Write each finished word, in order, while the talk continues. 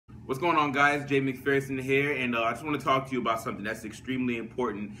What's going on, guys? Jae McPherson here, and I just want to talk to you about something that's extremely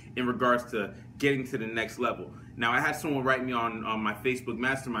important in regards to getting to the next level. Now, I had someone write me on my Facebook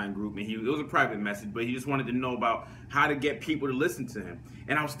mastermind group, and it was a private message, but he just wanted to know about how to get people to listen to him.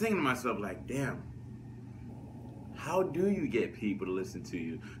 And I was thinking to myself, like, damn, how do you get people to listen to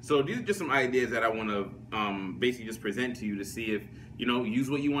you? So these are just some ideas that I want to basically just present to you to see if, you know, use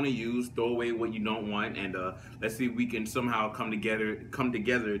what you want to use, throw away what you don't want, and let's see if we can somehow come together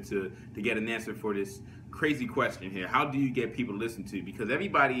to get an answer for this crazy question here. How do you get people to listen to you? Because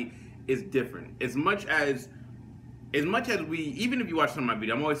everybody is different. As much as we, even if you watch some of my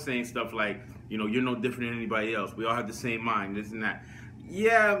videos, I'm always saying stuff like, you know, you're no different than anybody else. We all have the same mind, this and that.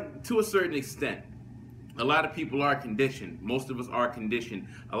 Yeah, to a certain extent. A lot of people are conditioned. Most of us are conditioned.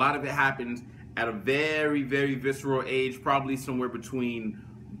 A lot of it happens at a very, very visceral age, probably somewhere between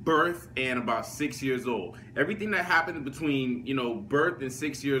birth and about 6 years old. Everything that happens between, you know, birth and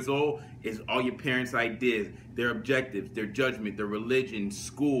 6 years old is all your parents' ideas, their objectives, their judgment, their religion,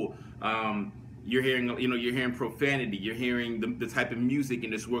 school. You're hearing profanity. You're hearing the type of music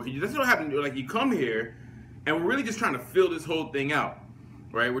in this world. That's what happens. Like, you come here, and we're really just trying to fill this whole thing out,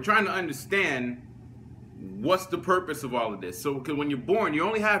 right? We're trying to understand what's the purpose of all of this. So, because when you're born, you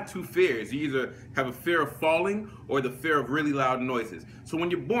only have two fears. You either have a fear of falling or the fear of really loud noises. So when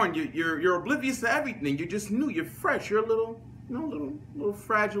you're born, you're oblivious to everything. You're just new. You're fresh. You're a little, you know, little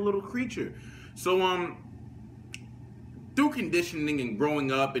fragile little creature. So through conditioning and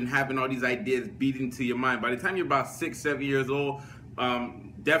growing up and having all these ideas beat into your mind, by the time you're about 6, 7 years old,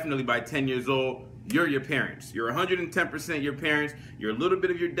 definitely by 10 years old, you're your parents. You're 110% your parents. You're a little bit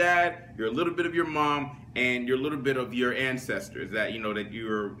of your dad. You're a little bit of your mom, and you're a little bit of your ancestors that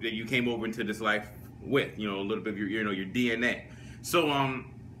that you came over into this life with. You know, a little bit of your your DNA. So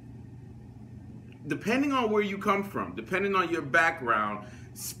depending on where you come from, depending on your background,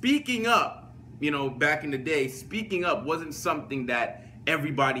 speaking up, you know, back in the day, speaking up wasn't something that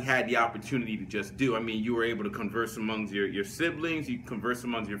everybody had the opportunity to just do. I mean, you were able to converse amongst your siblings, you converse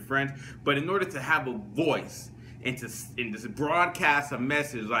amongst your friends, but in order to have a voice and to broadcast a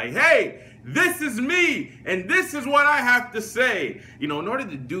message like, hey, this is me and this is what I have to say, you know, in order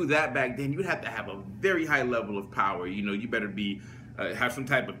to do that back then, you'd have to have a very high level of power. You know, you better be have some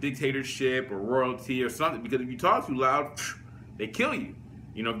type of dictatorship or royalty or something, because if you talk too loud, they kill you.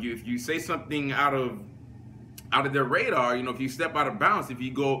 You know, if you say something out of their radar, you know, if you step out of bounds, if you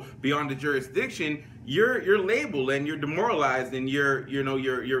go beyond the jurisdiction, you're labeled and you're demoralized and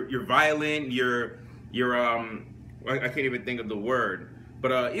you're violent, I can't even think of the word,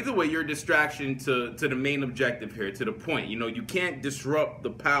 but either way, you're a distraction to the main objective here, to the point. You know, you can't disrupt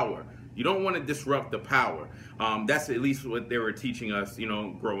the power. You don't want to disrupt the power. That's at least what they were teaching us, you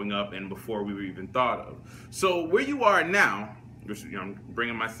know, growing up and before we were even thought of. So where you are now, I'm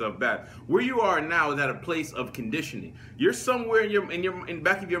bringing myself back. Where you are now is at a place of conditioning. You're somewhere in the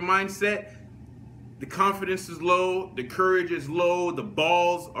back of your mindset. The confidence is low, the courage is low, the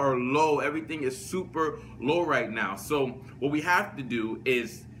balls are low. Everything is super low right now. So what we have to do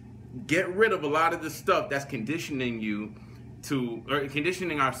is get rid of a lot of the stuff that's conditioning you to, or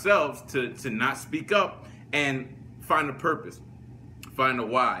conditioning ourselves to not speak up, and find a purpose, find a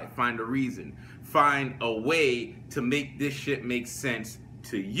why, find a reason. Find a way to make this shit make sense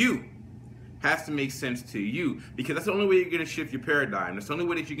to you. Has to make sense to you, because that's the only way you're gonna shift your paradigm. That's the only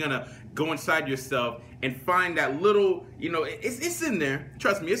way that you're gonna go inside yourself and find that little, you know, it's in there.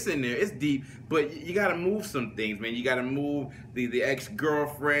 Trust me, it's in there. It's deep, but you gotta move some things, man. You gotta move the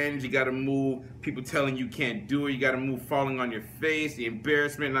ex-girlfriends. You gotta move people telling you can't do it. You gotta move falling on your face, the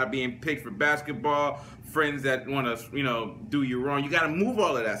embarrassment, not being picked for basketball, friends that want to, you know, do you wrong. You gotta move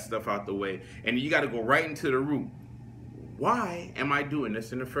all of that stuff out the way, and you gotta go right into the root. Why am I doing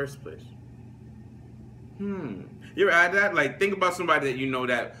this in the first place? You ever had that? Like, think about somebody that you know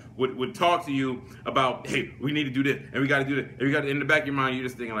that would talk to you about, hey, we need to do this, and we got to do this, and we got to, in the back of your mind, you're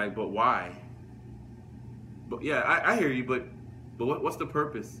just thinking like, but why? But yeah, I hear you, but what's the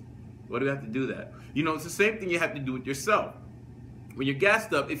purpose? What do we have to do that? You know, it's the same thing you have to do with yourself. When you're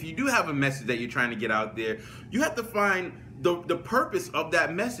gassed up, if you do have a message that you're trying to get out there, you have to find the purpose of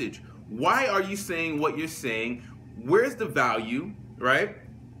that message. Why are you saying what you're saying? Where's the value, right?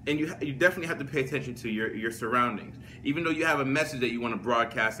 And you definitely have to pay attention to your surroundings. Even though you have a message that you want to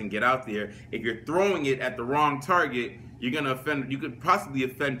broadcast and get out there, if you're throwing it at the wrong target, you're gonna offend. You could possibly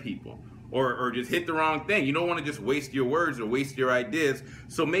offend people, or just hit the wrong thing. You don't want to just waste your words or waste your ideas.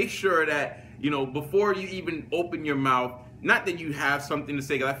 So make sure that, you know, before you even open your mouth, not that you have something to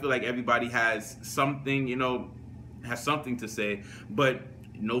say, because I feel like everybody has something, you know, has something to say, but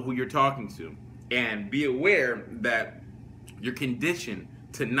know who you're talking to, and be aware that you're conditioned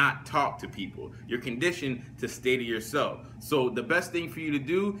to not talk to people. You're conditioned to stay to yourself. So the best thing for you to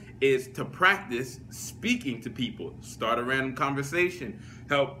do is to practice speaking to people. Start a random conversation.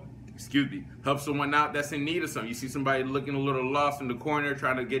 Help someone out that's in need of something. You see somebody looking a little lost in the corner,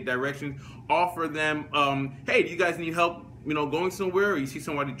 trying to get directions. Offer them, hey, do you guys need help, going somewhere? Or you see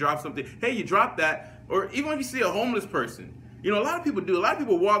somebody drop something. Hey, you dropped that. Or even if you see a homeless person. A lot of people do. A lot of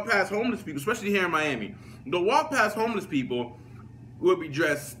people walk past homeless people, especially here in Miami. They'll walk past homeless people. We'll be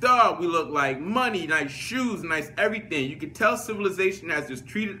dressed up. We look like money, nice shoes, nice everything. You can tell civilization has just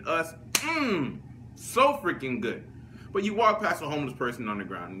treated us so freaking good. But you walk past a homeless person on the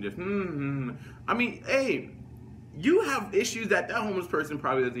ground and just, I mean, hey, you have issues that homeless person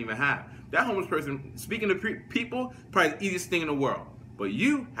probably doesn't even have. That homeless person, speaking to people, probably the easiest thing in the world. But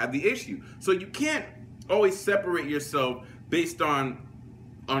you have the issue. So you can't always separate yourself based on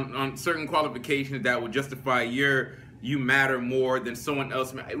certain qualifications that would justify you matter more than someone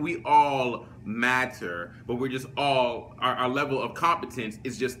else. We all matter, but we're just all, our level of competence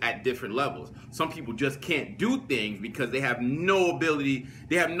is just at different levels. Some people just can't do things because they have no ability,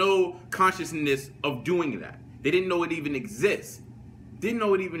 they have no consciousness of doing that. They didn't know it even exists.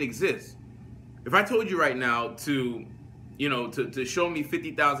 If I told you right now to show me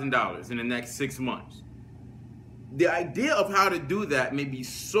 $50,000 in the next 6 months, the idea of how to do that may be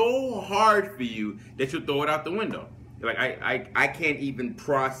so hard for you that you'll throw it out the window. Like, I can't even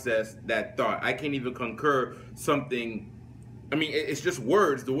process that thought. I can't even concur something. I mean, it's just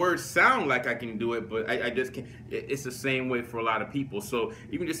words. The words sound like I can do it, but I just can't. It's the same way for a lot of people. So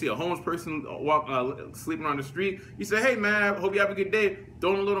even just see a homeless person sleeping on the street, you say, hey man, I hope you have a good day.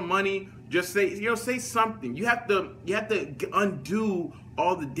 Throw in a little money. Just say something. You have to undo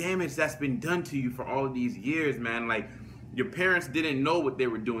all the damage that's been done to you for all of these years, man. Like, your parents didn't know what they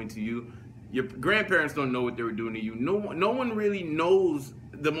were doing to you. Your grandparents don't know what they were doing to you. No one really knows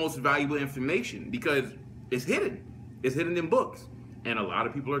the most valuable information because it's hidden. It's hidden in books. And a lot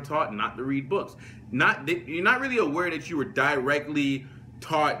of people are taught not to read books. You're not really aware that you were directly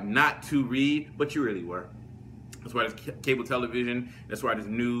taught not to read, but you really were. That's why there's cable television. That's why there's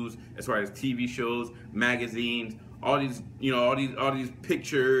news. That's why there's TV shows, magazines, all these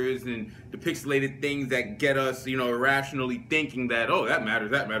pictures and the pixelated things that get us, irrationally thinking that, oh, that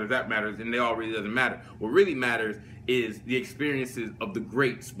matters, and they all really doesn't matter. What really matters is the experiences of the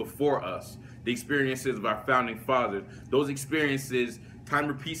greats before us, the experiences of our founding fathers. Those experiences, time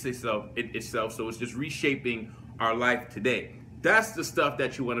repeats itself, so it's just reshaping our life today. That's the stuff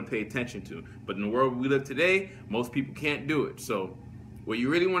that you want to pay attention to. But in the world we live today, most people can't do it. So what you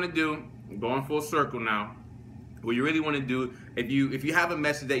really want to do, going full circle now, what you really want to do, if you have a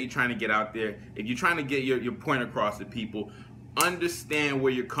message that you're trying to get out there, if you're trying to get your point across to people, understand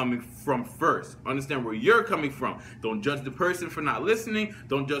where you're coming from first. Understand where you're coming from. Don't judge the person for not listening.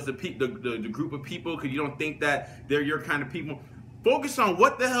 Don't judge the group of people because you don't think that they're your kind of people. Focus on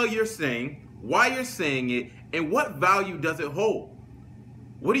what the hell you're saying, why you're saying it, and what value does it hold.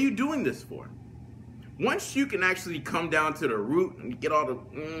 What are you doing this for? Once you can actually come down to the root and get all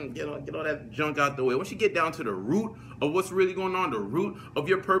that junk out the way, once you get down to the root of what's really going on, the root of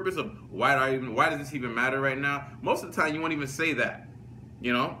your purpose of why does this even matter right now, most of the time you won't even say that,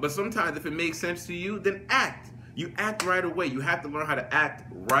 But sometimes if it makes sense to you, then act. You act right away. You have to learn how to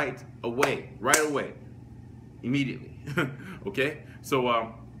act right away, immediately. Okay? So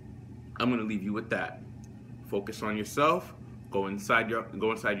I'm gonna leave you with that. Focus on yourself. Go inside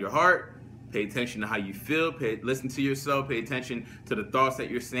your heart. Pay attention to how you feel. Listen to yourself. Pay attention to the thoughts that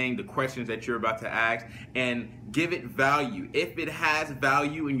you're saying, the questions that you're about to ask, and give it value. If it has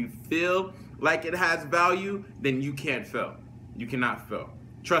value and you feel like it has value, then you can't fail. You cannot fail.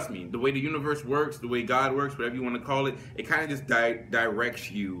 Trust me, the way the universe works, the way God works, whatever you want to call it, it kind of just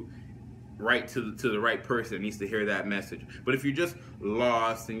directs you right to the right person that needs to hear that message. But if you're just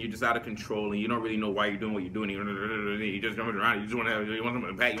lost and you're just out of control and you don't really know why you're doing what you're doing, you're just jumping around, you want someone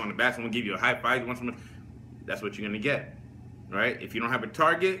to pat you on the back, someone give you a high five, you want someone, that's what you're gonna get, right? If you don't have a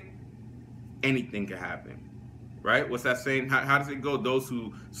target, anything can happen, right? What's that saying? How does it go? Those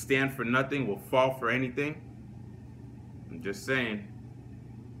who stand for nothing will fall for anything. I'm just saying.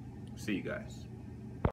 See you guys.